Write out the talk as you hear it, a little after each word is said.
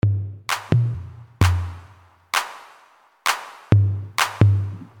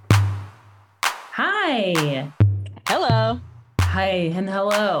Hi. Hello. Hi and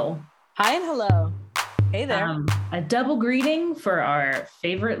hello. Hi and hello. Hey there. A double greeting for our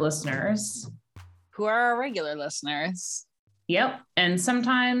favorite listeners. Who are our regular listeners? Yep. And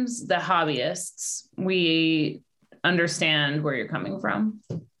sometimes the hobbyists. We understand where you're coming from.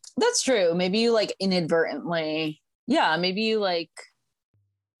 That's true. Maybe you inadvertently. Yeah, maybe you're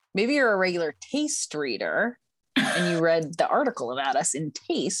a regular taste reader and you read the article about us in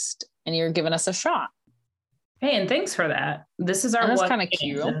Taste and you're giving us a shot. Hey, and thanks for that. This is our And that's one kind of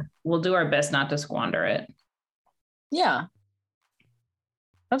cute. We'll do our best not to squander it. Yeah.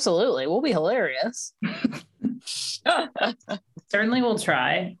 Absolutely. We'll be hilarious. Certainly we'll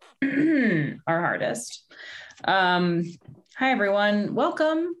try our hardest. Hi, everyone.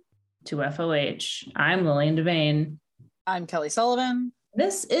 Welcome to FOH. I'm Lillian Devane. I'm Kelly Sullivan.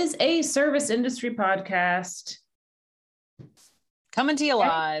 This is a service industry podcast. Coming to you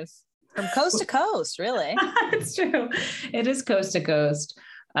live from coast to coast, really. It's true. It is coast to coast.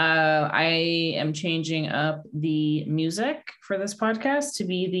 I am changing up the music for this podcast to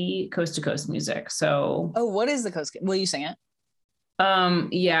be the coast to coast music. So, what is the coast? Will you sing it?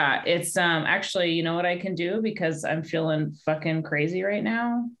 Yeah, it's actually, you know what I can do because I'm feeling fucking crazy right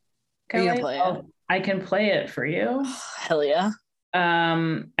now. Kelly? Are you gonna play it? I can play it for you. Hell yeah.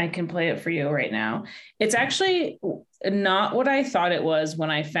 I can play it for you right now. It's actually not what I thought it was when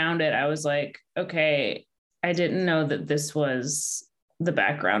I found it. I was like, okay, I didn't know that this was the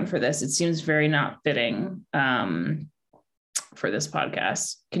background for this. It seems very not fitting for this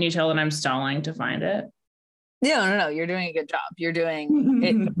podcast. Can you tell that I'm stalling to find it? No. You're doing a good job. You're doing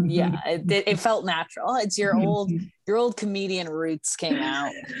it. Yeah, it felt natural. It's your old comedian roots came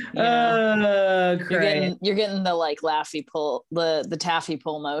out. You're getting the laughy pull, the taffy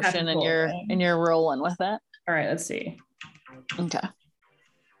pull motion, and you're rolling with it. All right, let's see. Okay.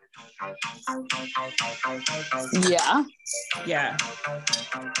 Yeah.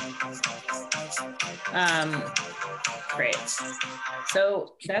 Great.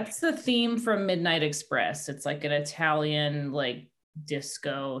 So that's the theme from Midnight Express. It's like an Italian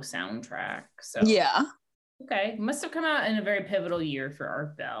disco soundtrack. So yeah. Okay. Must have come out in a very pivotal year for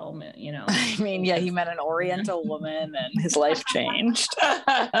Art Bell, you know. I mean, yeah, he met an Oriental woman and his life changed.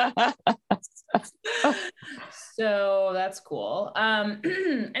 So that's cool.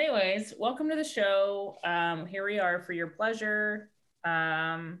 Anyways, welcome to the show. Here we are for your pleasure.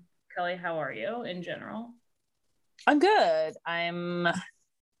 Kelly, how are you in general? I'm good. As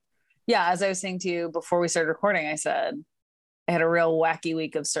I was saying to you before we started recording, I said I had a real wacky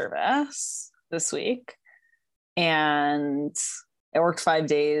week of service this week. And I worked 5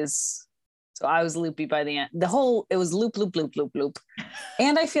 days. So I was loopy by the end. It was loop.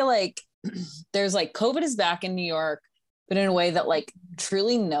 And I feel like there's COVID is back in New York, but in a way that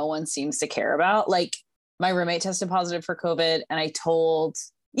truly no one seems to care about. My roommate tested positive for COVID and I told,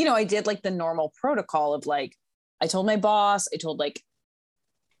 I did the normal protocol of I told my boss, I told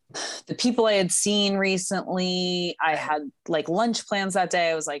the people I had seen recently. I had lunch plans that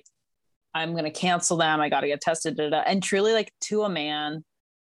day. I was I'm going to cancel them. I got to get tested. And truly to a man,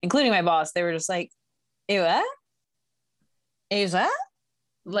 including my boss, they were just hey, what? Is that?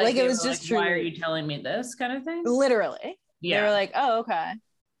 It was just true. Why are you telling me this kind of thing? Literally. Yeah. They were oh, okay.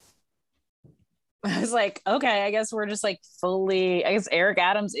 I was okay, I guess we're just fully, I guess Eric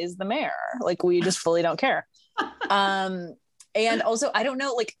Adams is the mayor. We just fully don't care. And also, I don't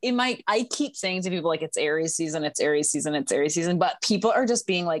know, I keep saying to people, it's Aries season, but people are just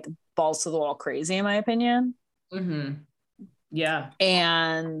being balls to the wall crazy, in my opinion. Mm-hmm. Yeah.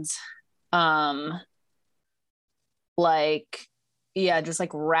 And, just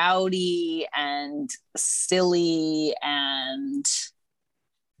rowdy and silly and,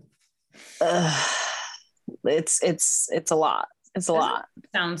 it's a lot. It's a lot.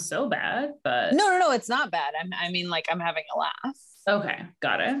 Sounds so bad, but no, it's not bad. I'm having a laugh. Okay,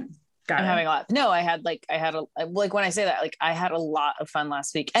 got it. I'm having a laugh. No, I had when I say that, I had a lot of fun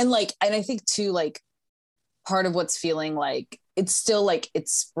last week, and I think too, part of what's feeling it's still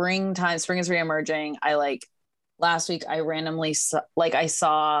it's springtime. Spring is reemerging. Last week I randomly I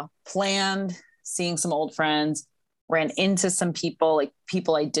saw planned seeing some old friends, ran into some people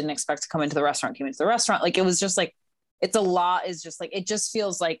I didn't expect to come into the restaurant came into the restaurant. It was just it's a lot. Is just it just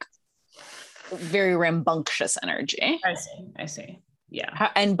feels very rambunctious energy. I see.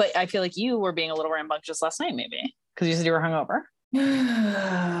 Yeah. But I feel you were being a little rambunctious last night, maybe because you said you were hungover.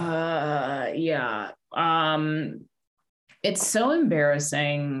 Yeah. It's so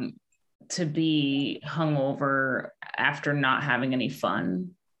embarrassing to be hungover after not having any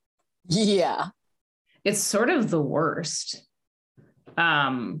fun. Yeah. It's sort of the worst,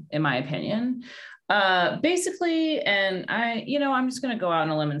 in my opinion. Basically, and I'm just going to go out on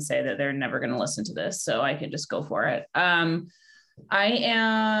a limb and say that they're never going to listen to this, so I can just go for it. I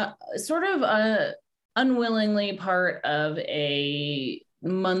am sort of unwillingly part of a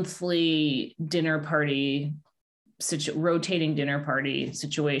monthly dinner party rotating dinner party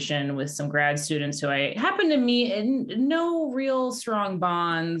situation with some grad students who I happen to meet, and no real strong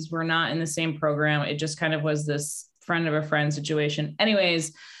bonds. We're not in the same program. It just kind of was this friend of a friend situation.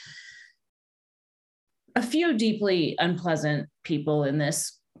 Anyways, a few deeply unpleasant people in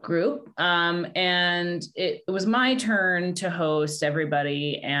this group. And it was my turn to host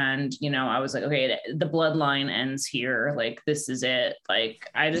everybody. And, I was like, okay, the bloodline ends here. Like, this is it. Like,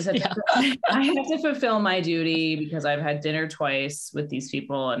 I just have I have to fulfill my duty because I've had dinner twice with these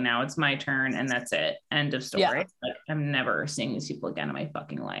people and now it's my turn and that's it. End of story. Yeah. Like, I'm never seeing these people again in my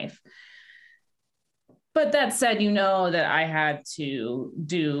fucking life. But that said, that I had to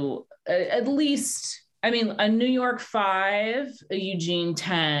do at least, a New York 5, a Eugene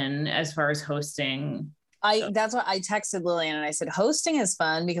 10, as far as hosting. That's what I texted Lillian and I said, hosting is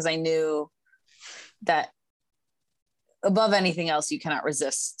fun because I knew that above anything else, you cannot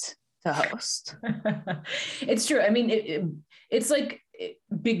resist to host. It's true. It's like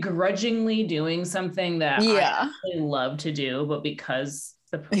begrudgingly doing something that I really love to do, but because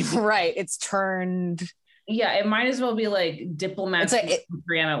right, it's turned. Yeah, it might as well be like diplomats I'm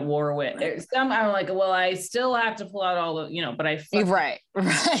at war with. Some I'm like, well, I still have to pull out all the, but I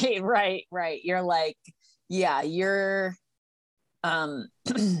right. You're like, yeah, you're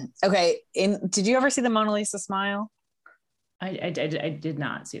okay. Did you ever see the Mona Lisa Smile? I did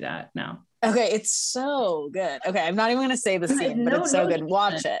not see that. No. Okay, it's so good. Okay, I'm not even gonna say the scene, but it's so good.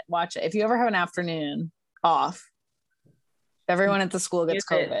 Watch it. If you ever have an afternoon off, everyone at the school gets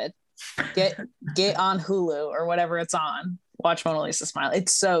COVID. Get on Hulu or whatever it's on. Watch Mona Lisa Smile.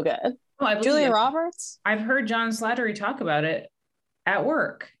 It's so good. Oh, Julia Roberts. I've heard John Slattery talk about it at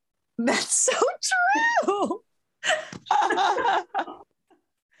work. That's so true.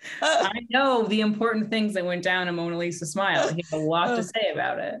 I know the important things that went down in Mona Lisa Smile. He has a lot to say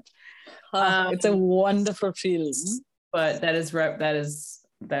about it. It's a wonderful feeling. But that is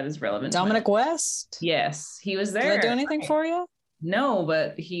relevant. Dominic West. Yes, he was there. Did I do anything for you? No,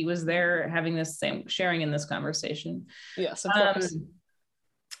 but he was there sharing in this conversation. Yes, of course.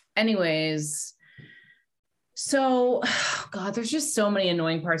 Anyways, so God, there's just so many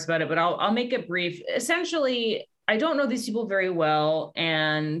annoying parts about it, but I'll make it brief. Essentially, I don't know these people very well,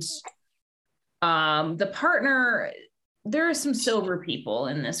 and the partner, there are some sober people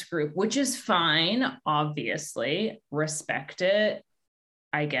in this group, which is fine. Obviously, respect it.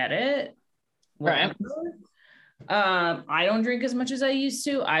 I get it. Right. I don't drink as much as I used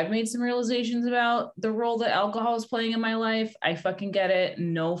to. I've made some realizations about the role that alcohol is playing in my life. I fucking get it.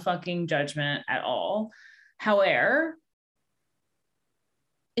 No fucking judgment at all. However,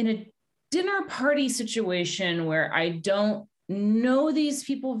 in a dinner party situation where I don't know these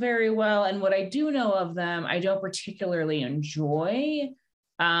people very well, and what I do know of them, I don't particularly enjoy,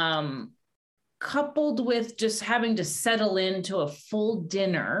 coupled with just having to settle into a full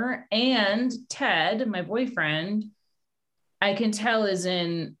dinner, and Ted, my boyfriend, I can tell is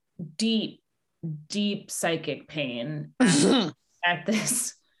in deep psychic pain at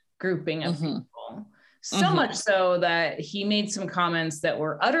this grouping of people. So much so that he made some comments that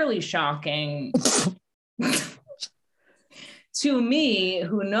were utterly shocking to me,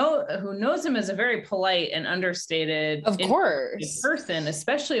 who knows him as a very polite and understated, of course, person,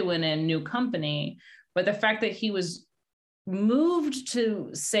 especially when in new company. But the fact that he was moved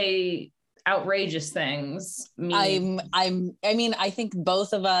to say outrageous things. I think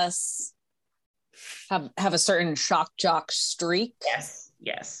both of us have a certain shock jock streak.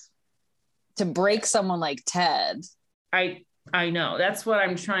 Yes. To break someone like Ted. I know. That's what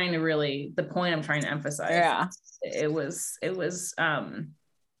I'm trying to the point I'm trying to emphasize. Yeah. It was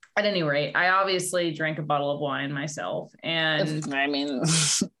at any rate, I obviously drank a bottle of wine myself, and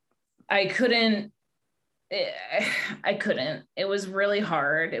I couldn't. It was really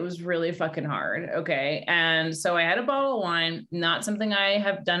hard. It was really fucking hard. Okay. And so I had a bottle of wine, not something I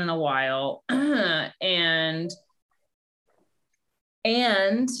have done in a while. and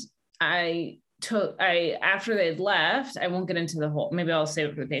after they'd left, I won't get into the whole, maybe I'll save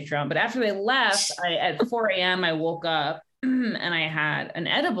it for the Patreon, but after they left, at 4 a.m. I woke up and I had an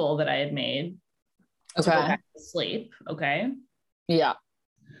edible that I had made to go back to sleep. Okay. Yeah.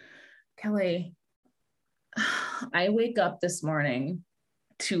 Kelly, I wake up this morning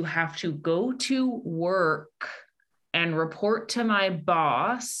to have to go to work and report to my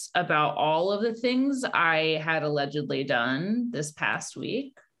boss about all of the things I had allegedly done this past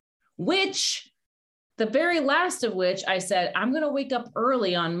week, which The very last of which I said, I'm going to wake up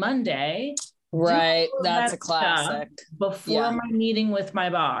early on Monday. Right. That's a classic. Before my meeting with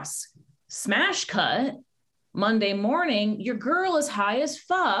my boss. Smash cut. Monday morning, your girl is high as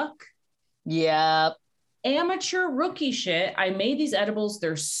fuck. Yep. Amateur rookie shit. I made these edibles.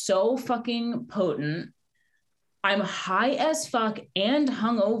 They're so fucking potent. I'm high as fuck and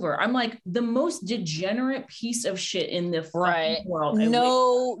hungover. I'm like the most degenerate piece of shit in the fucking world.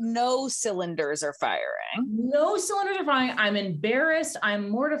 No cylinders are firing. No cylinders are firing. I'm embarrassed. I'm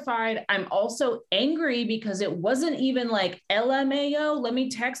mortified. I'm also angry because it wasn't even like LMAO. Let me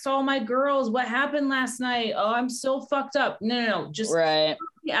text all my girls. What happened last night? Oh, I'm so fucked up. No. Just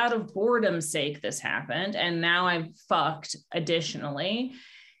out of boredom's sake, this happened. And now I'm fucked additionally.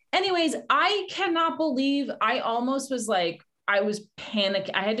 Anyways, I cannot believe I almost was like, I was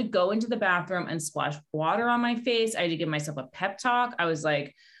panicking. I had to go into the bathroom and splash water on my face. I had to give myself a pep talk. I was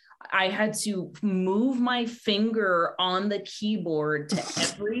like, I had to move my finger on the keyboard to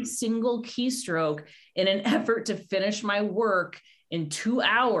every single keystroke in an effort to finish my work in 2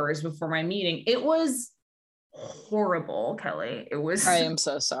 hours before my meeting. It was horrible, Kelly. It was. I am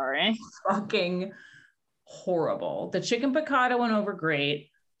so sorry. Fucking horrible. The chicken piccata went over great.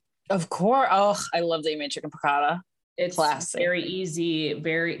 Of course. Oh, I love that you made chicken piccata. It's classic. Very easy,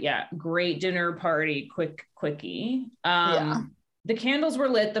 great dinner party, quickie. The candles were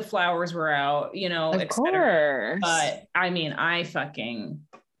lit, the flowers were out, of course. But I mean, I fucking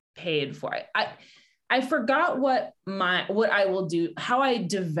paid for it. I forgot what I will do, how I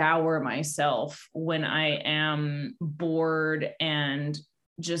devour myself when I am bored and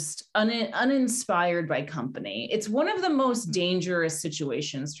just uninspired by company. It's one of the most dangerous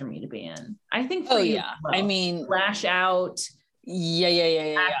situations for me to be in. I think. I mean, lash out.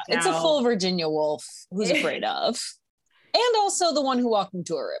 Yeah. It's a full Virginia Woolf who's afraid of, and also the one who walked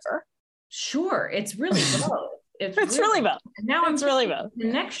into a river. Sure, it's really both. It's really both. Now it's really both.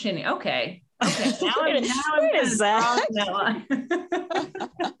 Connection. Okay. Now I'm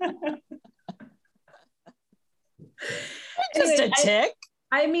just a tick.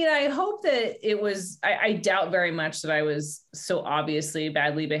 I mean, I hope that it was, I doubt very much that I was so obviously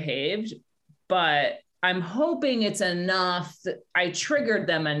badly behaved, but I'm hoping it's enough that I triggered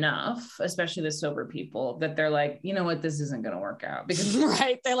them enough, especially the sober people, that they're like, you know what, this isn't going to work out. Because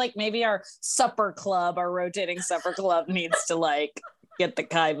they're like, maybe our rotating supper club needs to like get the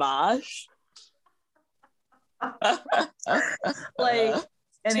kibosh. Like,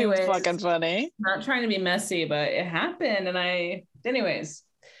 anyways, too fucking funny. Not trying to be messy, but it happened. And anyways,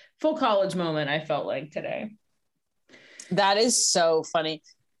 full college moment, I felt like today. That is so funny.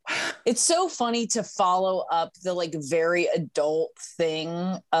 It's so funny to follow up the like very adult thing.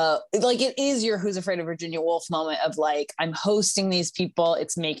 Like it is your Who's Afraid of Virginia Woolf moment of like, I'm hosting these people.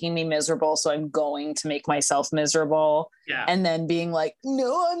 It's making me miserable. So I'm going to make myself miserable. Yeah. And then being like,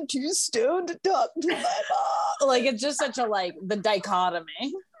 no, I'm too stoned to talk to my mom. Like, it's just such a, like the dichotomy.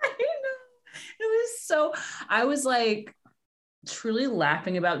 I know. I was like truly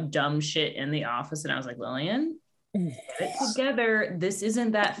laughing about dumb shit in the office. And I was like, Lillian, get it together. This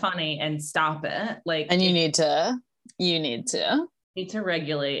isn't that funny, and stop it. Like, and you need to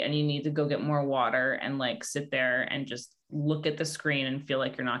regulate, and you need to go get more water and like sit there and just look at the screen and feel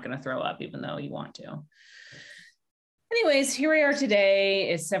like you're not going to throw up even though you want to. Anyways, here we are today.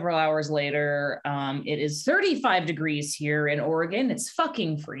 It's several hours later. It is 35 degrees here in Oregon. It's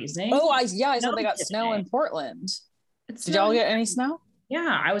fucking freezing. Oh, I saw they got snow in Portland. Did y'all get any snow?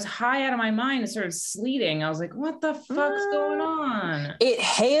 Yeah, I was high out of my mind. It started sleeting. I was like, what the fuck's going on? It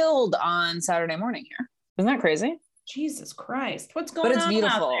hailed on Saturday morning here. Isn't that crazy? Jesus Christ. What's going on? But it's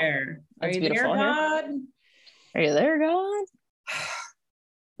beautiful. Out there? Are you there, God? Are you there, God?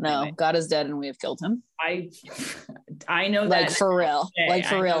 No, anyway. God is dead and we have killed him. I know that. Like for real. Like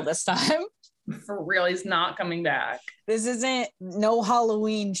for real this time. For real, he's not coming back. This isn't no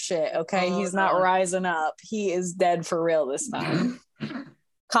Halloween shit, okay? He's not rising up. He is dead for real this time.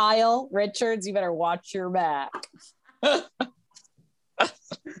 Kyle Richards, you better watch your back. Oh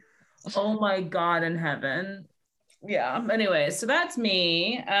my God in heaven. Yeah. Anyway, so that's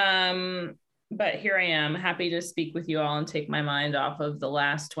me. But here I am, happy to speak with you all and take my mind off of the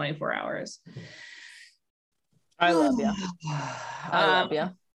last 24 hours. I love you. I love you.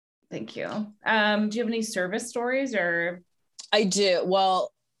 Thank you. Do you have any service stories or? I do.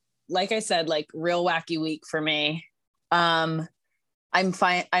 Well, like I said, like real wacky week for me. I'm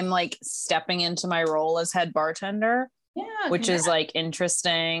fine. I'm like stepping into my role as head bartender, which is like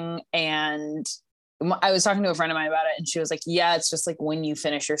interesting. And I was talking to a friend of mine about it, and she was like, yeah, it's just like when you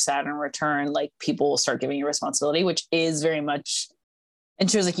finish your Saturn return, like people will start giving you responsibility, which is very much And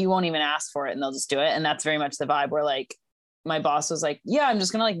she was like, you won't even ask for it and they'll just do it. And that's very much the vibe where like my boss was like, yeah, I'm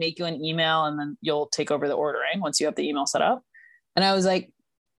just going to like make you an email and then you'll take over the ordering once you have the email set up. And I was like,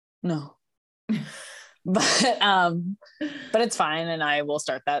 no, but it's fine. And I will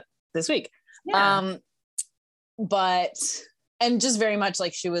start that this week. Yeah. And just very much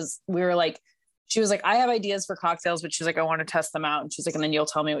like she was like, I have ideas for cocktails, but she's like, I want to test them out. And she's like, and then you'll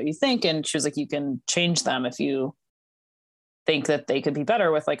tell me what you think. And she was like, you can change them if you think that they could be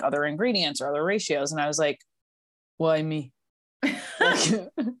better with like other ingredients or other ratios. And I was like, why me?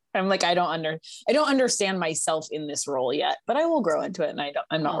 Like, I'm like, I don't understand myself in this role yet, but I will grow into it. And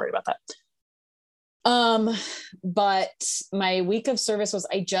I'm not worried about that. But my week of service was,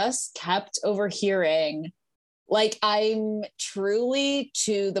 I just kept overhearing, like, I'm truly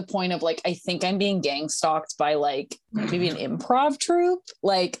to the point of like, I think I'm being gang stalked by like maybe an improv troupe.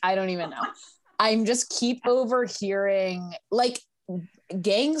 Like, I don't even know. I'm just keep overhearing, like,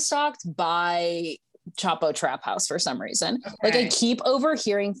 gang stalked by Chapo Trap House for some reason. Okay. Like, I keep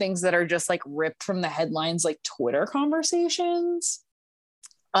overhearing things that are just like ripped from the headlines, like Twitter conversations.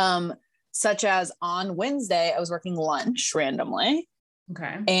 Such as on Wednesday, I was working lunch randomly.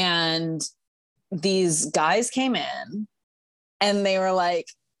 Okay. And these guys came in and they were like,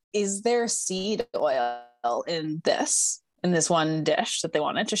 is there seed oil in this one dish that they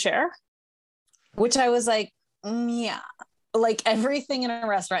wanted to share? Which I was like, yeah, like everything in a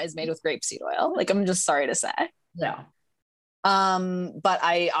restaurant is made with grapeseed oil. Like, I'm just sorry to say. Yeah. But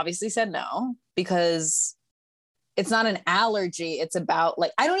I obviously said no, because it's not an allergy. It's about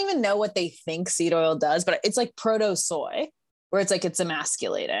like, I don't even know what they think seed oil does, but it's like proto soy, where it's like, it's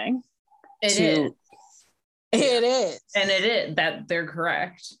emasculating. It is. And it is that they're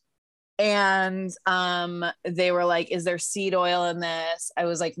correct. And they were like, is there seed oil in this? I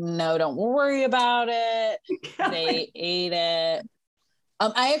was like, no, don't worry about it. They ate it.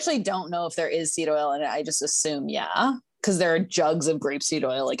 I actually don't know if there is seed oil in it. I just assume, yeah, because there are jugs of grapeseed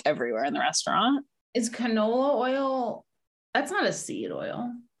oil like everywhere in the restaurant. Is canola oil? That's not a seed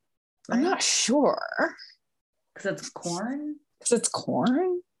oil. Right? I'm not sure. Because it's corn?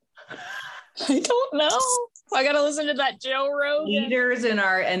 I don't know. I gotta listen to that Joe Rogan. Leaders in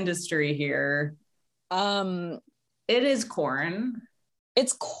our industry here. It is corn.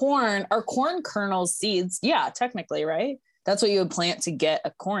 It's corn. Are corn kernels seeds? Yeah, technically, right? That's what you would plant to get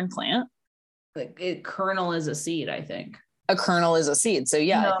a corn plant. Like kernel is a seed, I think. A kernel is a seed. So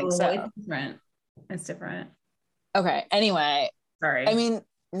yeah, no, I think so. It's different. Okay. Anyway. Sorry. I mean,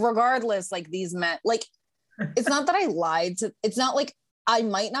 regardless, like these men, like, it's not that I lied to, it's not like I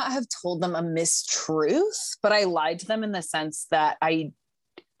might not have told them a mistruth, but I lied to them in the sense that I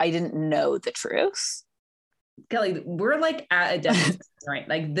didn't know the truth. Kelly, we're like at a deficit, right?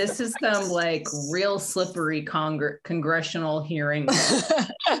 Like, this is some like real slippery congressional hearing.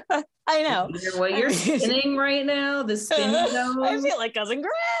 I know what you're spinning right now. The spin zone. I feel like Cousin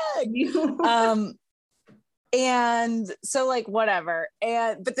Greg. And so like whatever,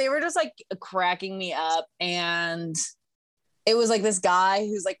 but they were just like cracking me up, and it was like this guy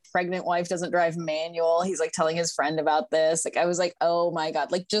who's like pregnant wife doesn't drive manual. He's like telling his friend about this. Like, I was like, oh my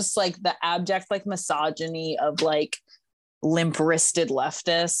God, like just like the abject like misogyny of like limp-wristed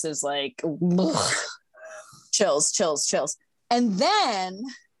leftists is like ugh. Chills. And then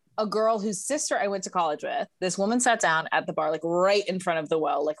a girl whose sister I went to college with, this woman sat down at the bar, like right in front of the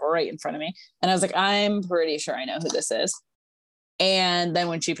well, like right in front of me. And I was like, I'm pretty sure I know who this is. And then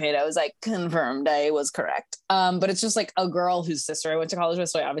when she paid, I was like, confirmed, I was correct. But it's just like a girl whose sister I went to college with.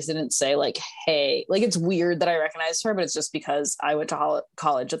 So I obviously didn't say like, hey, like, it's weird that I recognized her, but it's just because I went to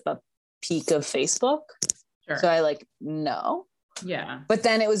college at the peak of Facebook. Sure. So I like, no. Yeah. But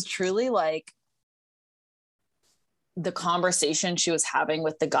then it was truly like the conversation she was having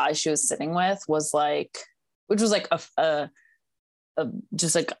with the guy she was sitting with was like, which was like a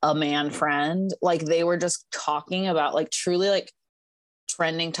just like a man friend. Like, they were just talking about like truly like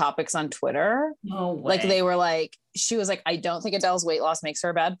trending topics on Twitter. No way. Like, they were like, she was like, I don't think Adele's weight loss makes her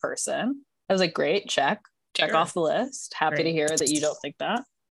a bad person. I was like, great, check sure. Off the list. Happy to hear that you don't think that.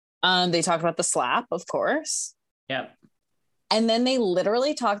 They talked about the slap, of course. Yep. And then they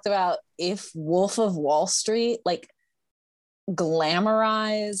literally talked about if Wolf of Wall Street like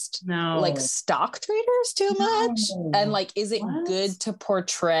glamorized like stock traders too much, and like, is it good to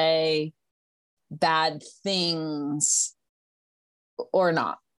portray bad things or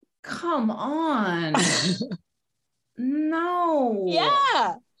not? Come on. No.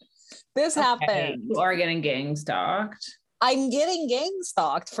 Yeah, this happened. You are getting gang stalked. I'm getting gang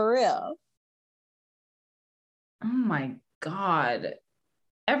stalked for real. Oh my God.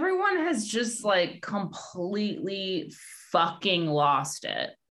 everyone has just like completely fucking lost it.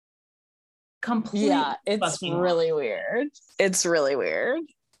 Completely. Yeah, it's really weird. It's really weird.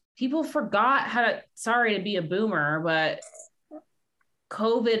 People forgot how to, sorry to be a boomer, but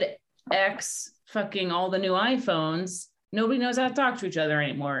COVID X fucking all the new iPhones, nobody knows how to talk to each other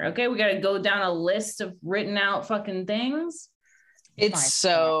anymore. Okay, we got to go down a list of written out fucking things. It's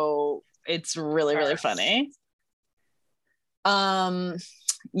really funny.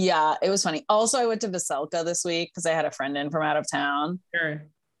 Yeah, it was funny. Also, I went to Veselka this week because I had a friend in from out of town. Sure.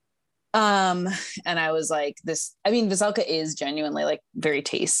 And I was like, Veselka is genuinely like very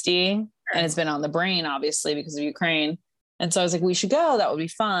tasty, and it's been on the brain obviously because of Ukraine. And so I was like, we should go. That would be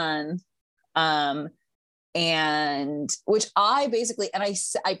fun. And which I basically, and I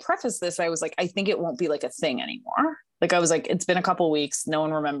prefaced this, I was like, I think it won't be like a thing anymore. Like I was like, it's been a couple of weeks. No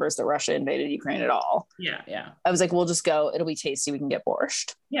one remembers that Russia invaded Ukraine at all. Yeah, yeah. I was like, we'll just go. It'll be tasty. We can get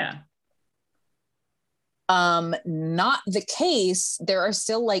borscht. Yeah. Not the case. There are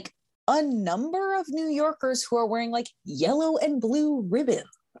still like a number of New Yorkers who are wearing like yellow and blue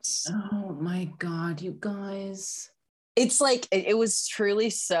ribbons. Oh my God, you guys. It's like, it was truly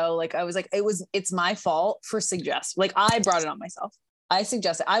so like, I was like, it's my fault for like, I brought it on myself. I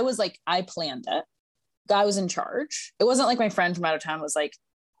suggested, I planned it. Guy was in charge. It wasn't like my friend from out of town was like,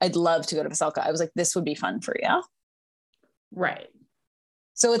 I'd love to go to Veselka. I was like, this would be fun for you. Right.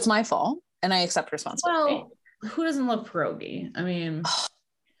 So it's my fault and I accept responsibility. Well, who doesn't love pierogi? I mean,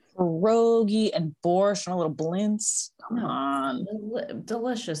 pierogi and borscht and a little blintz. Come on.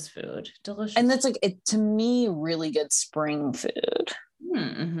 Delicious food. Delicious. And that's like, it to me, really good spring food.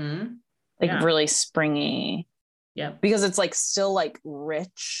 Mm-hmm. Like really springy. Yeah. Because it's like still like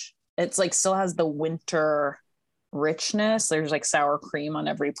rich. It's like still has the winter richness. There's like sour cream on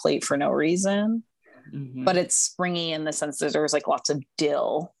every plate for no reason. Mm-hmm. But it's springy in the sense that there's like lots of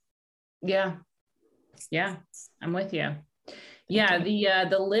dill. Yeah. Yeah. I'm with you. Yeah,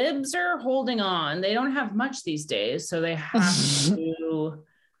 the libs are holding on. They don't have much these days, so they have to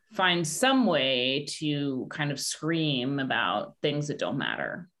find some way to kind of scream about things that don't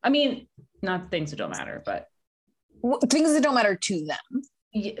matter. I mean, not things that don't matter, but things that don't matter to them.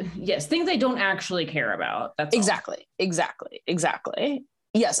 Yes, things they don't actually care about. That's exactly.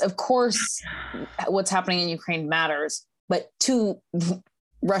 Yes, of course, what's happening in Ukraine matters, but to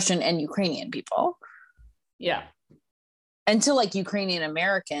Russian and Ukrainian people. Yeah. And to like Ukrainian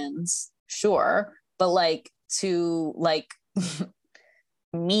Americans, sure. But like to like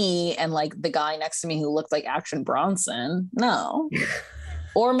me and like the guy next to me who looked like Action Bronson, no.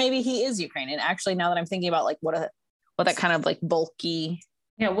 Or maybe he is Ukrainian. Actually, now that I'm thinking about like what that kind of like bulky.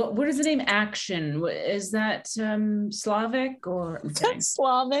 Yeah, what is the name Action? Is that Slavic or is that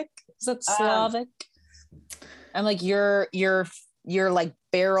Slavic? Is that Slavic? I'm like you're like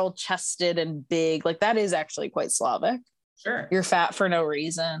barrel chested and big. Like that is actually quite Slavic. Sure. You're fat for no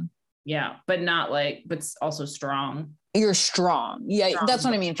reason. Yeah, but also strong. You're strong. Yeah, strong. That's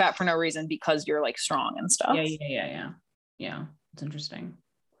what I mean. Fat for no reason because you're like strong and stuff. Yeah. It's interesting.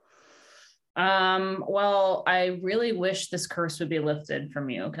 Well, I really wish this curse would be lifted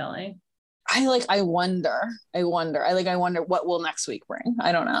from you, Kelly. I wonder what will next week bring.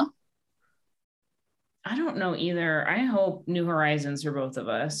 I don't know. I don't know either. I hope new horizons for both of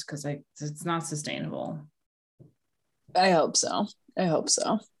us because it's not sustainable. I hope so.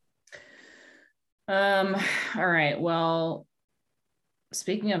 All right. Well,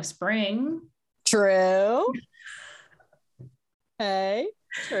 speaking of spring. True. Hey,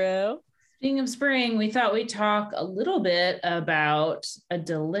 true. Speaking of spring, we thought we'd talk a little bit about a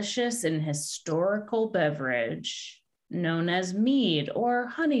delicious and historical beverage known as mead or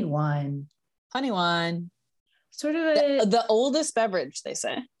honey wine. Honey wine. Sort of the oldest beverage, they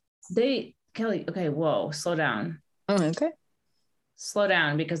say. Kelly, okay, whoa, slow down. Okay. Slow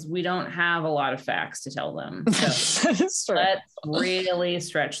down because we don't have a lot of facts to tell them. So let's really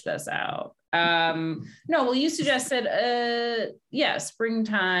stretch this out. No, well, you suggested,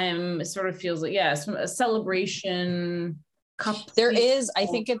 springtime sort of feels like, a celebration cup. There is, I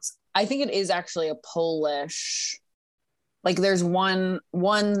think it is actually a Polish, like there's one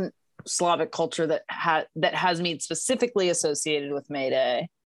Slavic culture that has mead specifically associated with May Day.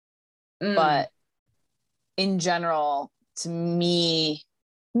 But in general, to me,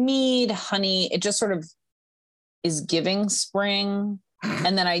 mead, honey, it just sort of is giving spring.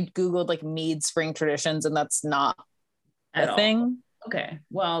 And then I Googled like mead spring traditions, and that's not a thing. Okay.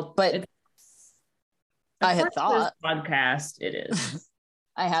 Well, but I had thought podcast it is.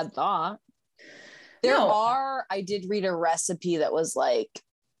 I had thought. I did read a recipe that was like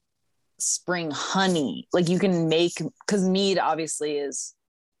spring honey. Like you can make, because mead obviously is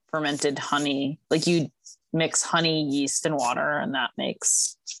fermented honey. Like you mix honey, yeast, and water, and that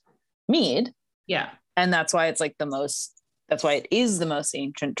makes mead. Yeah. And that's why it is the most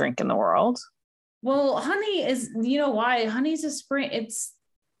ancient drink in the world. Well, honey is, you know why? Honey's a spring. It's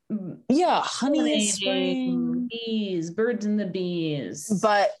honey is spring. Bees, birds and the bees.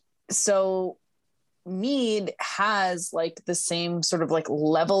 But so mead has like the same sort of like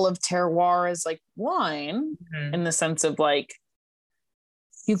level of terroir as like wine, in the sense of like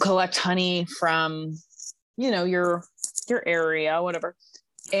you collect honey from, your area, whatever.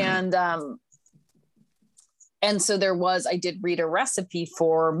 And so I did read a recipe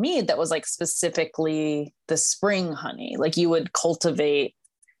for mead that was like specifically the spring honey. Like you would cultivate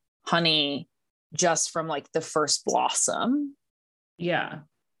honey just from like the first blossom. Yeah.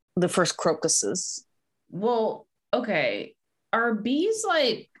 The first crocuses. Well, okay. Are bees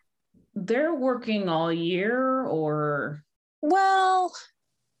like they're working all year or? Well,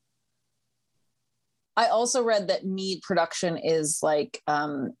 I also read that mead production is like,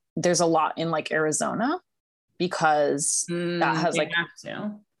 there's a lot in like Arizona because that has like,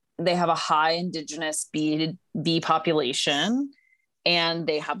 they have a high indigenous bee population and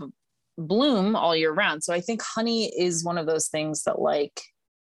they have a bloom all year round. So I think honey is one of those things that like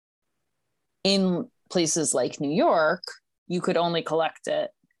in places like New York, you could only collect it.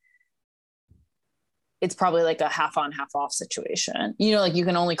 It's probably like a half on, half off situation. Like you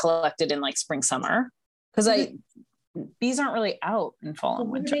can only collect it in like spring, summer. Because bees aren't really out in fall and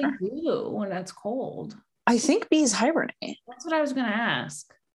winter. What do they do when it's cold? I think bees hibernate. That's what I was going to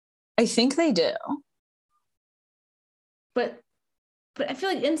ask. I think they do. But I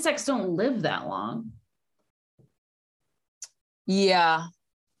feel like insects don't live that long. Yeah.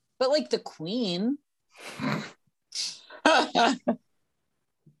 But like the queen.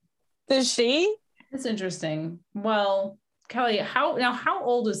 Does she? That's interesting. Well, Kelly, how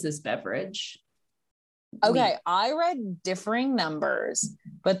old is this beverage? Okay, I read differing numbers,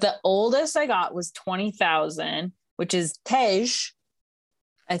 but the oldest I got was 20,000, which is Tej.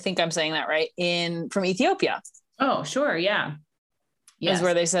 I think I'm saying that right, from Ethiopia. Oh, sure, yeah. Yes. Is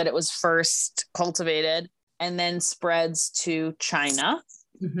where they said it was first cultivated and then spreads to China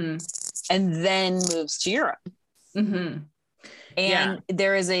and then moves to Europe. And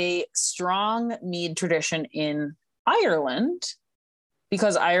there is a strong mead tradition in Ireland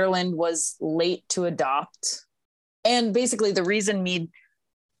because Ireland was late to adopt. And basically the reason mead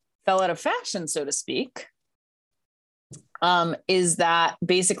fell out of fashion, so to speak, is that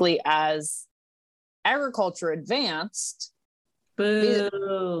basically as agriculture advanced,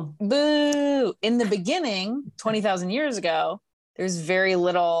 boo. In the beginning, 20,000 years ago, there's very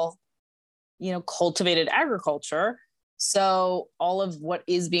little, cultivated agriculture. So all of what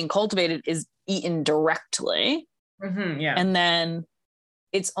is being cultivated is eaten directly. And then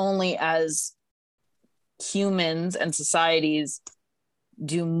it's only as humans and societies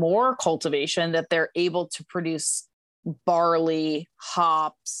do more cultivation that they're able to produce barley,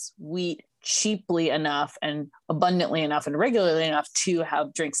 hops, wheat cheaply enough and abundantly enough and regularly enough to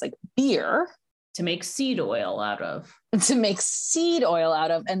have drinks like beer. To make seed oil out of. And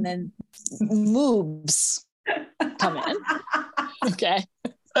then moobs come in. Okay.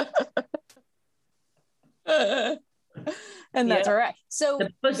 And that's all right. So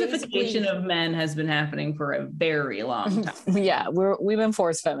the pussification of men has been happening for a very long time. Yeah, we've been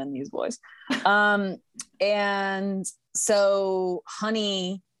force femming these boys. And so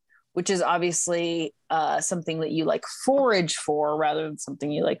honey, which is obviously something that you like forage for rather than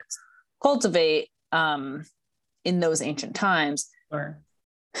something you like cultivate in those ancient times. Sure.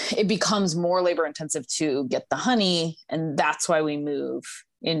 It becomes more labor intensive to get the honey. And that's why we move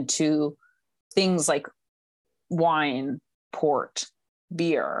into things like wine, port,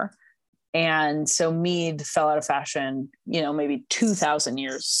 beer. And so mead fell out of fashion, maybe 2,000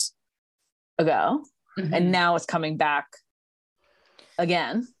 years ago. And now it's coming back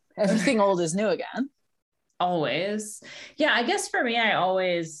again. Everything old is new again. Always. Yeah, I guess for me, I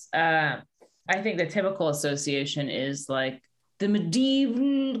always, I think the typical association is like the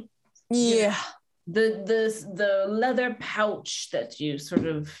medieval. Yeah. The leather pouch that you sort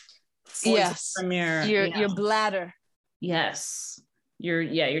of. Yes. From your bladder. Yes.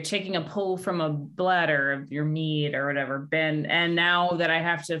 You're taking a pull from a bladder of your mead or whatever. And now that I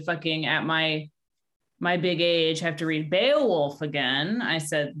have to fucking at my big age have to read Beowulf again, I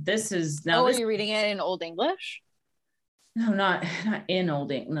said, this is now. Oh, are you reading it in Old English? No, not in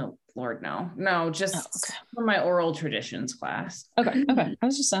Old English. No, Lord, no, just for my oral traditions class. Okay. I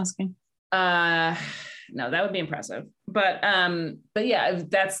was just asking. No, that would be impressive. But yeah,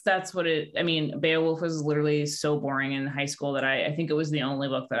 that's what it, I mean, Beowulf was literally so boring in high school that I think it was the only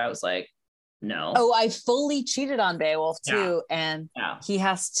book that I was like, no. Oh, I fully cheated on Beowulf too. Yeah. And Yeah. he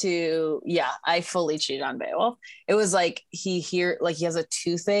has to, I fully cheated on Beowulf. It was like he has a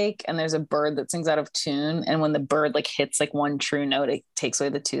toothache and there's a bird that sings out of tune. And when the bird like hits like one true note, it takes away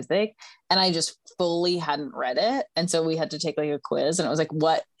the toothache. And I just fully hadn't read it. And so we had to take like a quiz and it was like,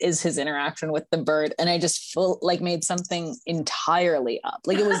 what is his interaction with the bird? And I just made something entirely up.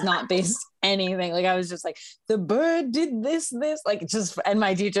 Like it was not based anything. Like I was just like, the bird did this, like just, and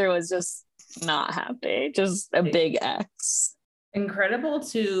my teacher was just not happy, just a big X. Incredible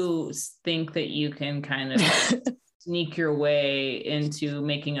to think that you can kind of sneak your way into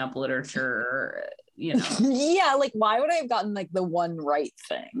making up literature, you know. Yeah, like why would I have gotten like the one right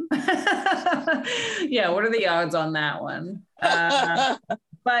thing? Yeah, what are the odds on that one?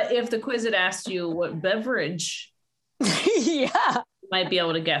 But if the quiz had asked you what beverage, yeah, you might be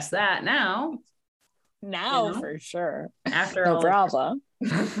able to guess that now. For sure. After no problem.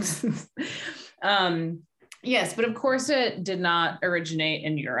 Yes, but of course it did not originate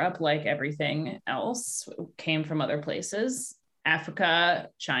in Europe like everything else. It came from other places. Africa,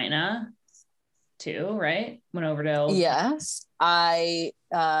 China too, right? Went over to Yes. I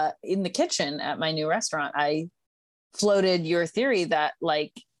in the kitchen at my new restaurant, I floated your theory that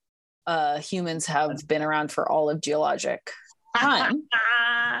like humans have been around for all of geologic time.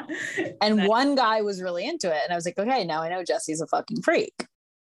 And one guy was really into it. And I was like, okay, now I know Jesse's a fucking freak.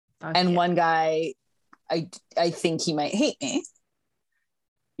 And one guy, I think he might hate me.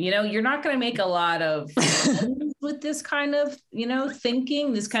 You know, you're not going to make a lot of with this kind of, you know,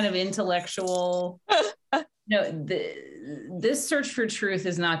 thinking, this kind of intellectual, this search for truth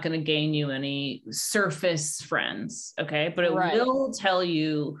is not going to gain you any surface friends. Okay. But it will tell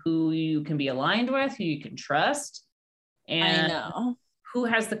you who you can be aligned with, who you can trust. And I know. Who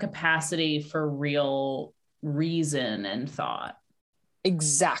has the capacity for real reason and thought.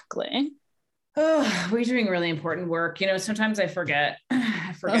 Exactly. Oh, we're doing really important work. You know, sometimes I forget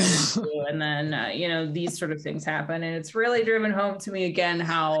to do, and then, you know, these sort of things happen. And it's really driven home to me again,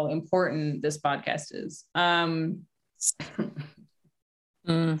 how important this podcast is.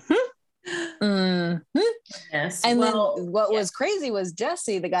 Yes. And then what was crazy was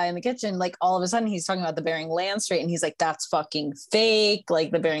Jesse, the guy in the kitchen, like all of a sudden he's talking about the Bering Land Strait and he's like, that's fucking fake.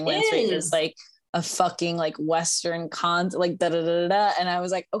 Like the Bering Land Strait is like a fucking like Western like da da da da. And I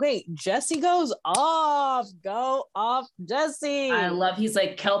was like, okay, Jesse goes off, go off, Jesse. I love, he's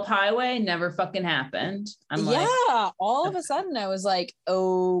like, Kelp Highway never fucking happened. I'm like, all of a sudden I was like,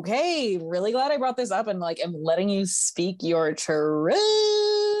 okay, really glad I brought this up and like, I'm letting you speak your truth.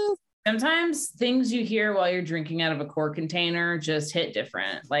 Sometimes things you hear while you're drinking out of a quart container just hit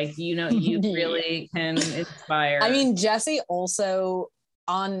different. Like, you know, you really can inspire. I mean, Jesse also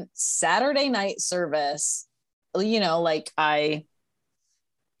on Saturday night service, you know, like it's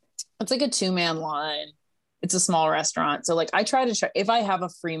like a 2-man line. It's a small restaurant. So like I try to if I have a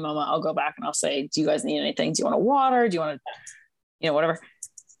free moment, I'll go back and I'll say, do you guys need anything? Do you want a water? Do you want to, you know, whatever.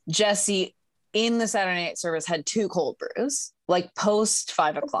 Jesse in the Saturday night service had 2 cold brews, like post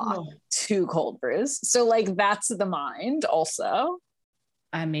 5 o'clock, 2 cold brews. So like that's the mind also.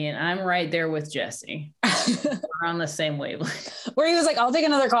 I mean, I'm right there with Jesse. We're on the same wavelength. Where he was like, I'll take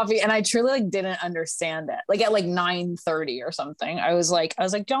another coffee. And I truly like didn't understand it. Like at like 9:30 or something. I was like,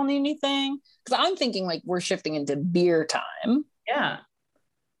 do y'all need anything? Because I'm thinking like we're shifting into beer time. Yeah.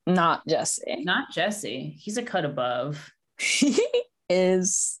 Not Jesse. Not Jesse. He's a cut above. He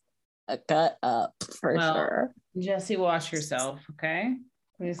is a cut up for sure. Jesse, watch yourself, okay?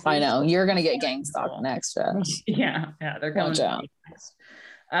 I know. You're going to get gang stalked next, Jess. Yeah, they're coming next.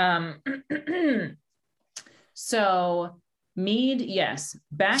 So mead, yes.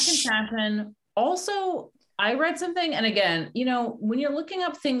 Back in fashion. Also, I read something, and again, you know, when you're looking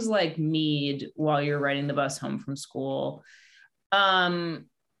up things like mead while you're riding the bus home from school,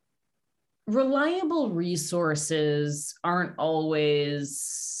 reliable resources aren't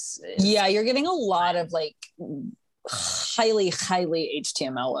always. Yeah, you're getting a lot of like highly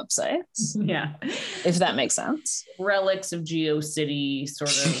HTML websites. Yeah. If that makes sense. Relics of GeoCity sort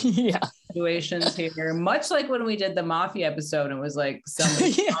of situations here. Much like when we did the Mafia episode, it was like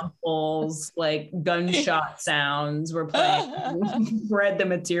somebody's uncles, like gunshot sounds were playing, read the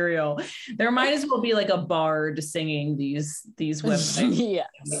material. There might as well be like a bard singing these websites. Yeah.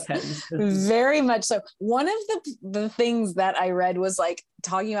 Very much so. One of the things that I read was like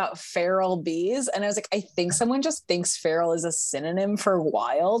talking about feral bees. And I was like, I think someone just thinks feral is a synonym for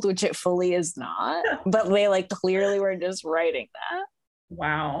wild, which it fully is not. But they like clearly were just writing that.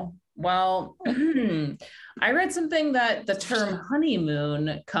 Wow. Well, I read something that the term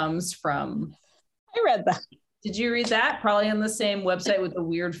honeymoon comes from. I read that. Did you read that? Probably on the same website with the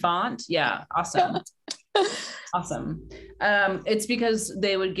weird font. Yeah, awesome. Awesome. It's because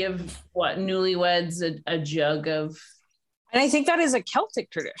they would give newlyweds a jug of. And I think that is a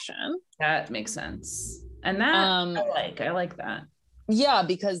Celtic tradition. That makes sense. And that I like that. Yeah,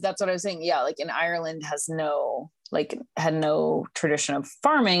 because that's what I was saying. Yeah, like in Ireland had no tradition of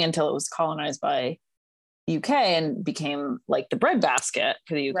farming until it was colonized by UK and became like the breadbasket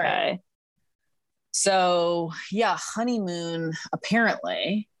for the UK. Right. So yeah, honeymoon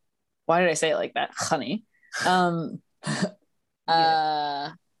apparently. Why did I say it like that? Honey. The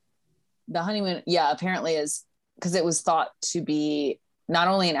honeymoon, apparently is because it was thought to be not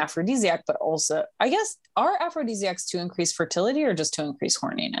only an aphrodisiac, but also, I guess, are aphrodisiacs to increase fertility or just to increase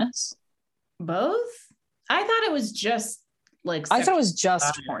horniness? Both? I thought it was just I thought it was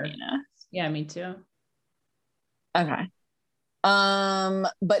just horniness. Yeah, me too. Okay.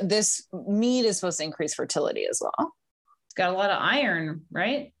 But this mead is supposed to increase fertility as well. It's got a lot of iron,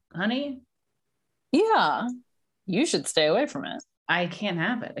 right, honey? Yeah. You should stay away from it. I can't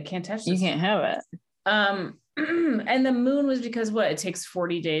have it. I can't touch it. You can't have it. And the moon was because it takes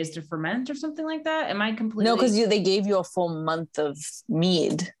 40 days to ferment or something like that. Am I completely? No, because they gave you a full month of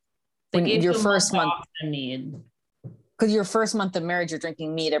mead. When your first month of mead. Because your first month of marriage, you're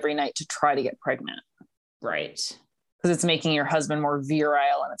drinking mead every night to try to get pregnant. Right. Because it's making your husband more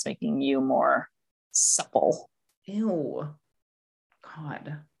virile and it's making you more supple. Ew.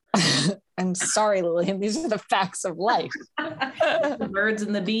 God. I'm sorry, Lillian. These are the facts of life. The birds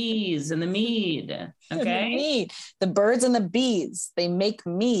and the bees and the mead. Okay. The birds and the bees, they make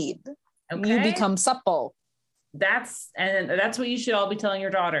mead. Okay. You become supple. That's what you should all be telling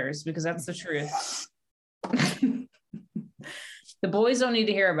your daughters, because that's the truth. The boys don't need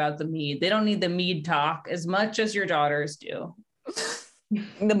to hear about the mead. They don't need the mead talk as much as your daughters do.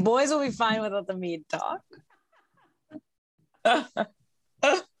 The boys will be fine without the mead talk.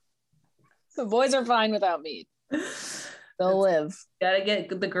 The boys are fine without mead. They'll live. Gotta get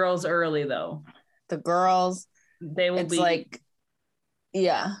the girls early, though. The girls, they will be like,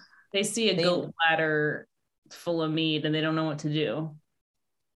 yeah. They see a goat bladder full of mead and they don't know what to do.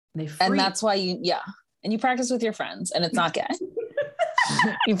 And that's why and you practice with your friends, and it's not gay.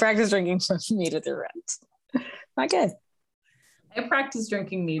 You practice drinking mead with your friends. Not gay. I practice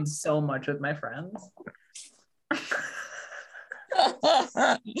drinking mead so much with my friends.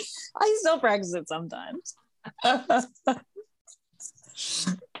 I still practice it sometimes.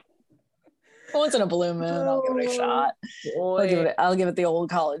 Once in a blue moon, I'll give it a shot. I'll give it the old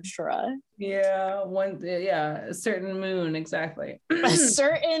college try. Yeah, a certain moon, exactly. A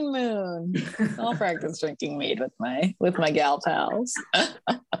certain moon. I'll practice drinking mead with my gal pals.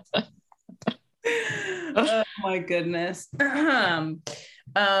 Oh my goodness.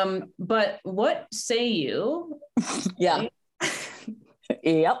 But what say you? Yeah.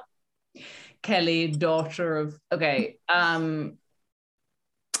 Yep. Kelly, daughter of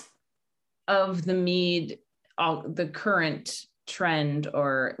of the mead, the current trend,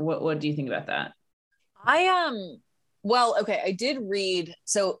 or what do you think about that? I did read,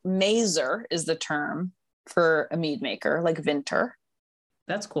 so mazer is the term for a mead maker, like vintner.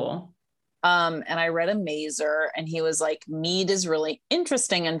 That's cool. And I read a mazer, and he was like, mead is really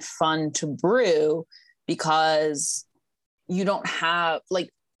interesting and fun to brew because you don't have,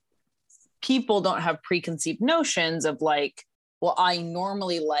 people don't have preconceived notions of I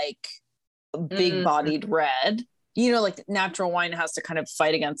normally like big bodied red, natural wine has to kind of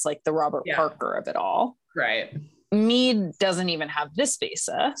fight against the Robert Parker of it all. Right. Mead doesn't even have this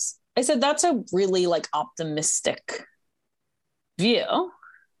basis. I said, that's a really optimistic view.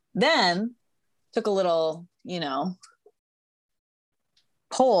 Then took a little,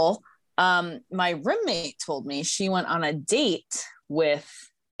 poll. My roommate told me she went on a date with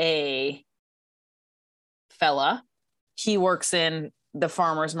a fella. He works in the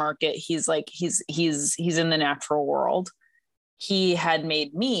farmer's market. He's in the natural world. He had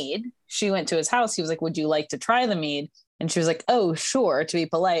made mead. She went to his house. He was like, would you like to try the mead? And she was like, oh, sure, to be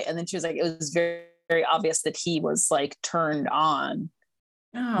polite. And then she was like, it was very, very obvious that he was turned on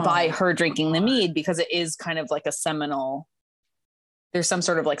by her drinking the mead, because it is kind of like a seminal, there's some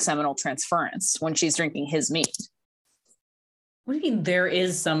sort of seminal transference when she's drinking his mead. What do you mean there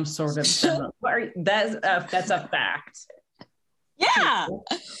is some sort of seminal? That's a fact. Yeah.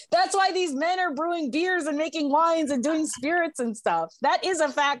 That's why these men are brewing beers and making wines and doing spirits and stuff. That is a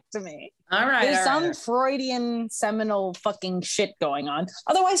fact to me. All right. There's some Freudian seminal fucking shit going on.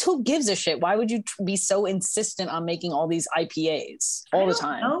 Otherwise, who gives a shit? Why would you be so insistent on making all these IPAs all the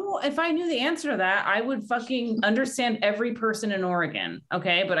time? No, if I knew the answer to that, I would fucking understand every person in Oregon.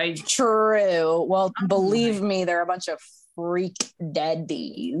 Okay. But True. Well, believe me, they're a bunch of freak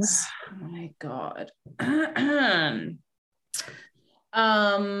daddies. Oh my God. I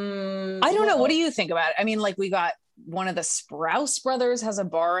don't know. What do you think about it? I mean, like, we got one of the Sprouse brothers has a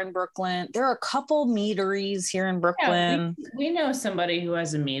bar in Brooklyn. There are a couple meaderies here in Brooklyn. Yeah, we know somebody who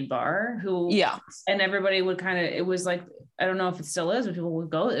has a mead bar who, and everybody would kind of, it was like, I don't know if it still is, but people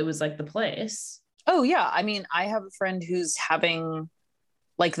would go, it was like the place. Oh yeah. I mean, I have a friend who's having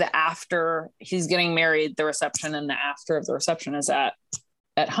like he's getting married, the reception and the after of the reception is at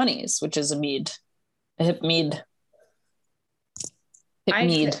Honey's, which is a hip mead.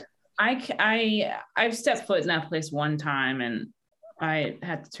 I've stepped foot in that place one time and I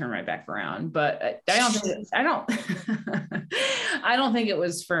had to turn right back around, but I don't think it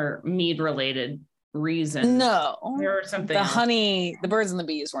was for mead related reasons. No, there was something. The birds and the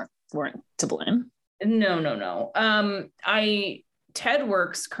bees weren't to blame. No. Ted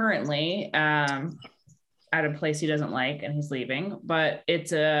works currently at a place he doesn't like and he's leaving, but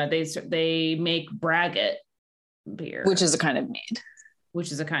it's they make braggot beer, which is a kind of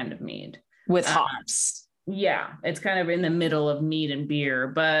mead with hops. Yeah, it's kind of in the middle of mead and beer,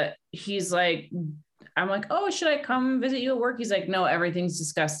 but he's like, I'm like, oh, should I come visit you at work? He's like, no, everything's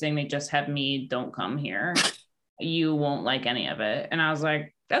disgusting. They just have mead. Don't come here. You won't like any of it. And I was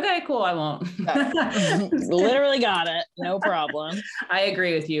like, okay, cool. I won't. Literally got it. No problem. I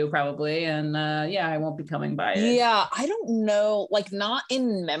agree with you probably. And I won't be coming by it. Yeah. I don't know. Like, not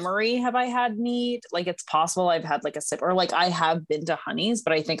in memory have I had mead. Like, it's possible I've had like a sip, or like I have been to Honey's,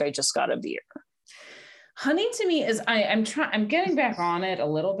 but I think I just got a beer. Honey to me is, I'm getting back on it a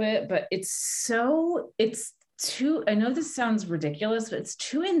little bit, but it's too, I know this sounds ridiculous, but it's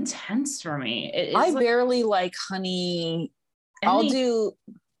too intense for me. I barely like honey. I'll do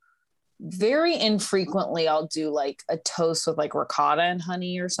very infrequently. I'll do like a toast with like ricotta and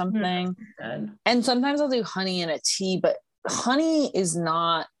honey or something. And sometimes I'll do honey in a tea, but honey is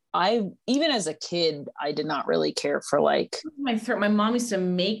not, even as a kid, I did not really care for like my throat. My mom used to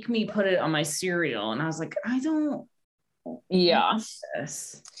make me put it on my cereal and I was like, I don't. Yeah.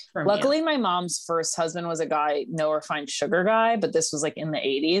 Luckily, my mom's first husband was a guy, no refined sugar guy, but this was like in the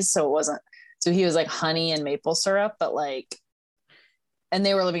 80s. So it wasn't, so he was like honey and maple syrup, but like, and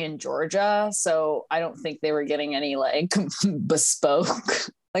they were living in Georgia. So I don't think they were getting any like bespoke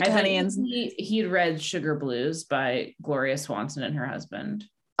like honey. And he'd read Sugar Blues by Gloria Swanson and her husband.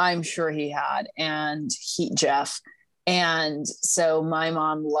 I'm sure he had, and Jeff. And so my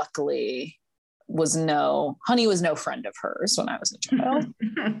mom luckily honey was no friend of hers when I was a child.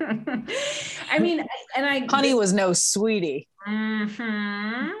 I mean, honey was no sweetie.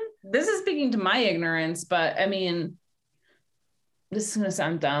 Mm-hmm. This is speaking to my ignorance, but I mean, this is going to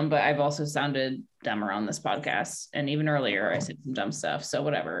sound dumb, but I've also sounded dumber on this podcast. And even earlier I said some dumb stuff. So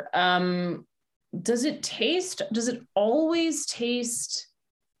whatever. Does it always taste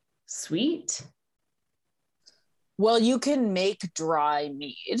sweet? Well, you can make dry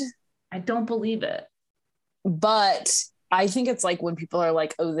mead. I don't believe it. But I think it's like when people are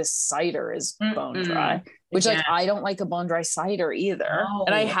like, oh, this cider is bone dry, which like, I don't like a bone dry cider either. No.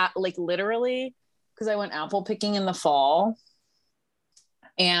 And I had like literally, because I went apple picking in the fall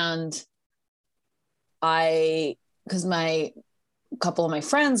and because my couple of my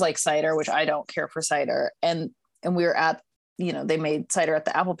friends like cider, which I don't care for cider. And we were at, they made cider at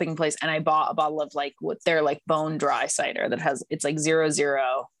the apple picking place. And I bought a bottle of like what they're like bone dry cider it's like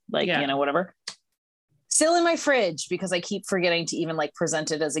 0.0, like, whatever. Still in my fridge because I keep forgetting to even like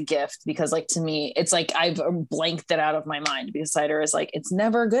present it as a gift because like to me, it's like I've blanked it out of my mind because cider is like, it's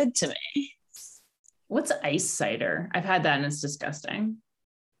never good to me. What's ice cider? I've had that and it's disgusting.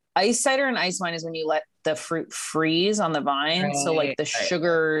 Ice cider and ice wine is when you let the fruit freeze on the vine. Right, so like the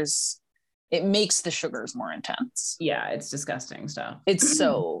sugars, it makes the sugars more intense. Yeah, it's disgusting stuff. It's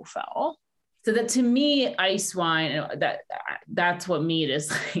so foul. So that to me, ice wine, that's what mead is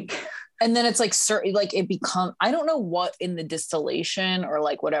like. And then it's like certain, like it becomes, I don't know what in the distillation or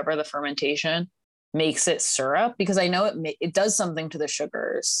like whatever the fermentation makes it syrup, because I know it does something to the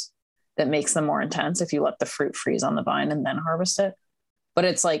sugars that makes them more intense if you let the fruit freeze on the vine and then harvest it. But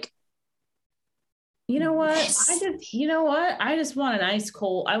it's like, you know what? I just want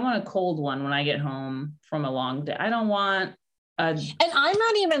I want a cold one when I get home from a long day. I don't want and I'm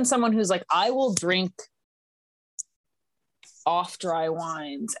not even someone who's like, I will drink off dry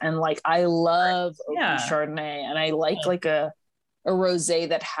wines, and like I love oaky Chardonnay, and I like a rosé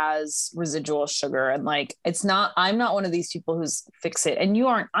that has residual sugar, and like I'm not one of these people who's fixated, and you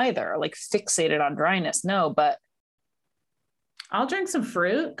aren't either, like fixated on dryness. No, but I'll drink some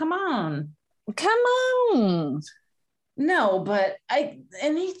fruit. Come on. No, but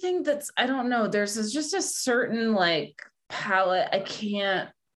anything that's, I don't know, there's just a certain like palate. I can't.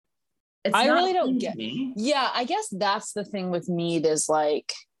 I really don't get me. Yeah, I guess that's the thing with mead is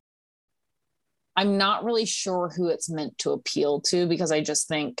like, I'm not really sure who it's meant to appeal to, because I just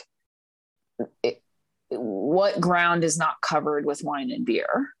think what ground is not covered with wine and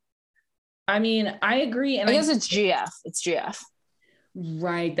beer? I mean, I agree. And I guess it's GF. It's GF.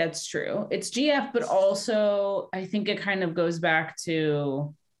 Right. That's true. It's GF, but also I think it kind of goes back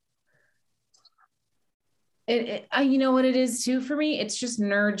to you know what it is too for me? It's just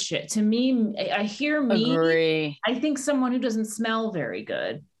nerd shit. To me, I hear me. Agree. I think someone who doesn't smell very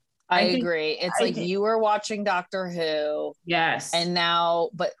good. I agree. It's like you were watching Doctor Who. Yes. And now,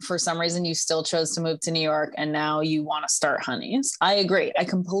 but for some reason you still chose to move to New York, and now you want to start Honeys. I agree. I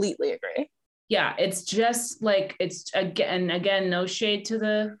completely agree. Yeah. It's just like, it's again, no shade to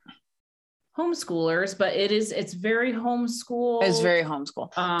the homeschoolers, but it's very homeschool. It's very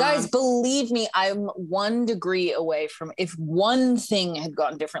homeschool. Guys, believe me, I'm 1 degree away from, if one thing had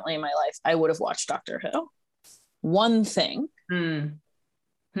gone differently in my life, I would have watched Doctor Who. One thing.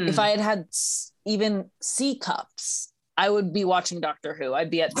 If I had even C cups, I would be watching Doctor Who. I'd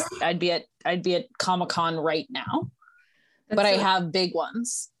be at Comic-Con right now. But I have big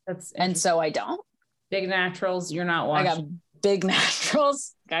ones. And so I don't. Big naturals, you're not watching. I got big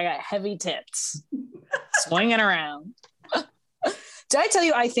naturals. I got heavy tits. Swinging around. Did I tell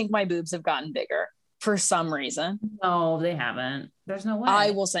you I think my boobs have gotten bigger for some reason? No, they haven't. There's no way.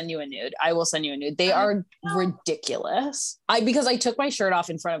 I will send you a nude. They are ridiculous. Because I took my shirt off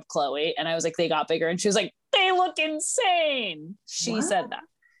in front of Chloe and I was like, they got bigger. And she was like, they look insane. She said that.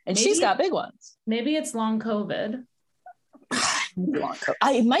 And she's got big ones. Maybe it's long COVID.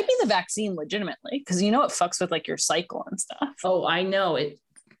 It might be the vaccine legitimately, because you know it fucks with like your cycle and stuff. Oh, I know it.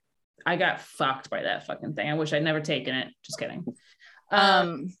 I got fucked by that fucking thing. I wish I'd never taken it. Just kidding.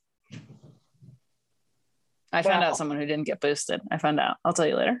 I found out someone who didn't get boosted. I found out. I'll tell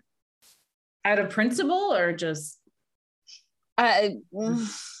you later. Out of principle or just?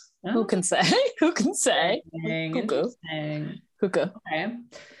 Who can say? Who can say? Cuckoo. Okay.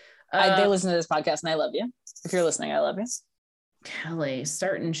 They listen to this podcast and I love you. If you're listening, I love you. Kelly,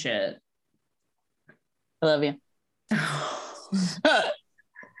 starting shit. I love you.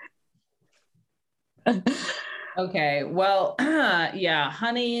 Okay. Well, yeah,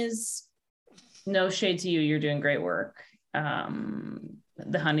 Honeys, no shade to you. You're doing great work.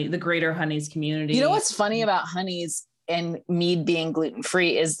 The greater Honeys community. You know what's funny about Honeys and mead being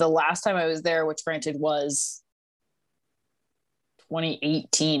gluten-free is the last time I was there, which granted was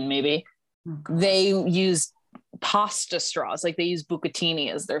 2018, maybe. Oh, they used pasta straws. Like they use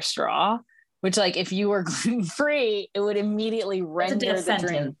bucatini as their straw, which like if you were gluten-free, it would immediately render the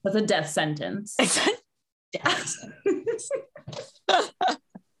drink. That's a death sentence. It's a death sentence.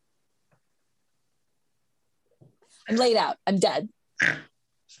 I'm laid out. I'm dead.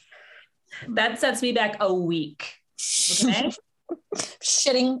 That sets me back a week. Okay.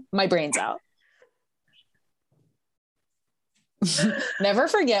 Shitting my brains out. Never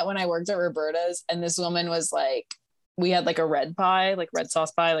forget when I worked at Roberta's and this woman was like, we had like a red pie, like red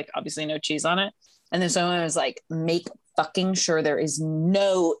sauce pie, like obviously no cheese on it. And this woman was like, make fucking sure there is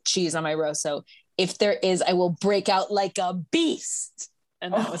no cheese on my roast. So if there is, I will break out like a beast.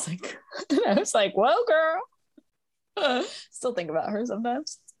 And I was like, whoa, girl. Still think about her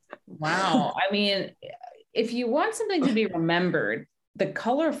sometimes. Wow. I mean, if you want something to be remembered, the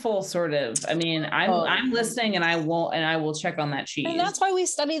colorful sort of, I mean, I'm listening and I will check on that cheese. And that's why we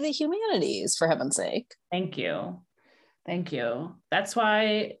study the humanities, for heaven's sake. Thank you. That's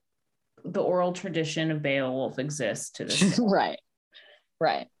why the oral tradition of Beowulf exists to this day.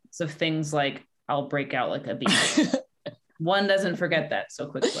 Right. So things like I'll break out like a beast. One doesn't forget that so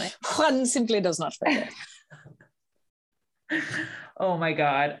quickly. One simply does not forget. Oh my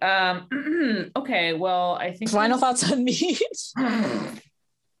God. Okay. Well, I think final thoughts on mead.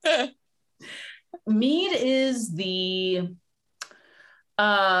 Mead is the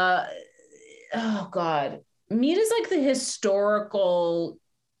oh God. Mead is like the historical,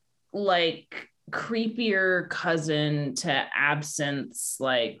 like creepier cousin to absinthe,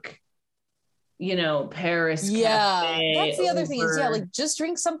 like, you know, Paris. Yeah, that's the other thing is, yeah, like just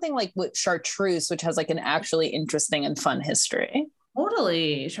drink something like with chartreuse, which has like an actually interesting and fun history.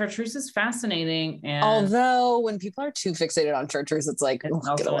 Totally. Chartreuse is fascinating. And Although when people are too fixated on chartreuse, it's like, it's get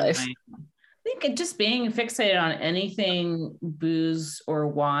a also life. annoying. I think just being fixated on anything booze or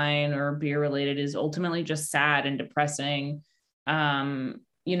wine or beer related is ultimately just sad and depressing.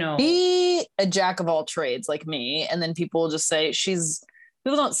 Be a jack of all trades like me, and then people will just say people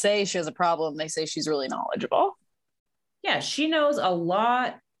don't say she has a problem, they say she's really knowledgeable. Yeah, she knows a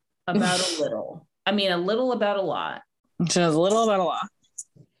lot about a little. I mean, a little about a lot. She knows a little about a lot.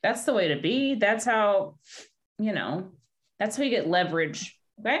 That's the way to be. That's how you get leverage.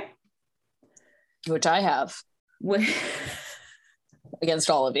 Okay. Which I have against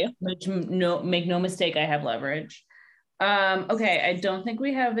all of you. Which make no mistake, I have leverage. Okay, I don't think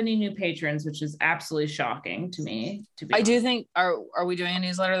we have any new patrons, which is absolutely shocking to me. I do think are we doing a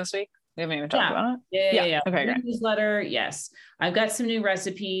newsletter this week? We haven't even talked about it. Yeah. Okay, great. Newsletter, yes. I've got some new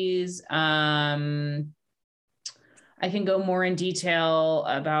recipes. I can go more in detail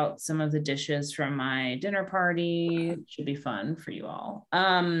about some of the dishes from my dinner party. It should be fun for you all.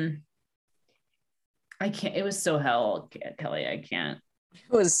 I can't. It was so hell, Kelly. I can't.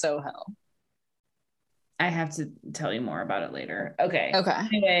 It was so hell. I have to tell you more about it later. Okay. Okay.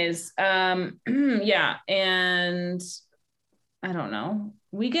 Anyways, yeah, and I don't know.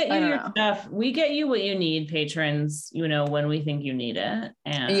 We get you your stuff. We get you what you need, patrons. When we think you need it.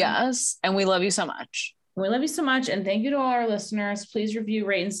 And yes, and we love you so much. We love you so much, and thank you to all our listeners. Please review,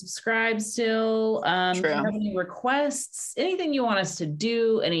 rate, and subscribe still. If you have any requests, anything you want us to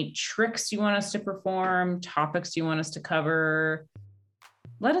do, any tricks you want us to perform, topics you want us to cover,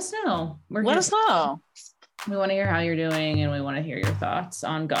 let us know. Let us know. We want to hear how you're doing, and we want to hear your thoughts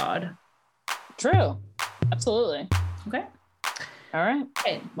on God. True. Absolutely. Okay. All right.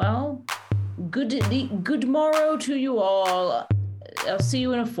 Okay. Well, good morrow to you all. I'll see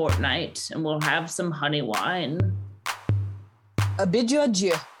you in a fortnight, and we'll have some honey wine. I bid you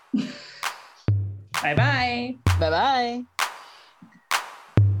adieu. Bye-bye. Bye-bye.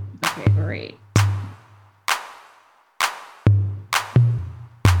 Okay, great.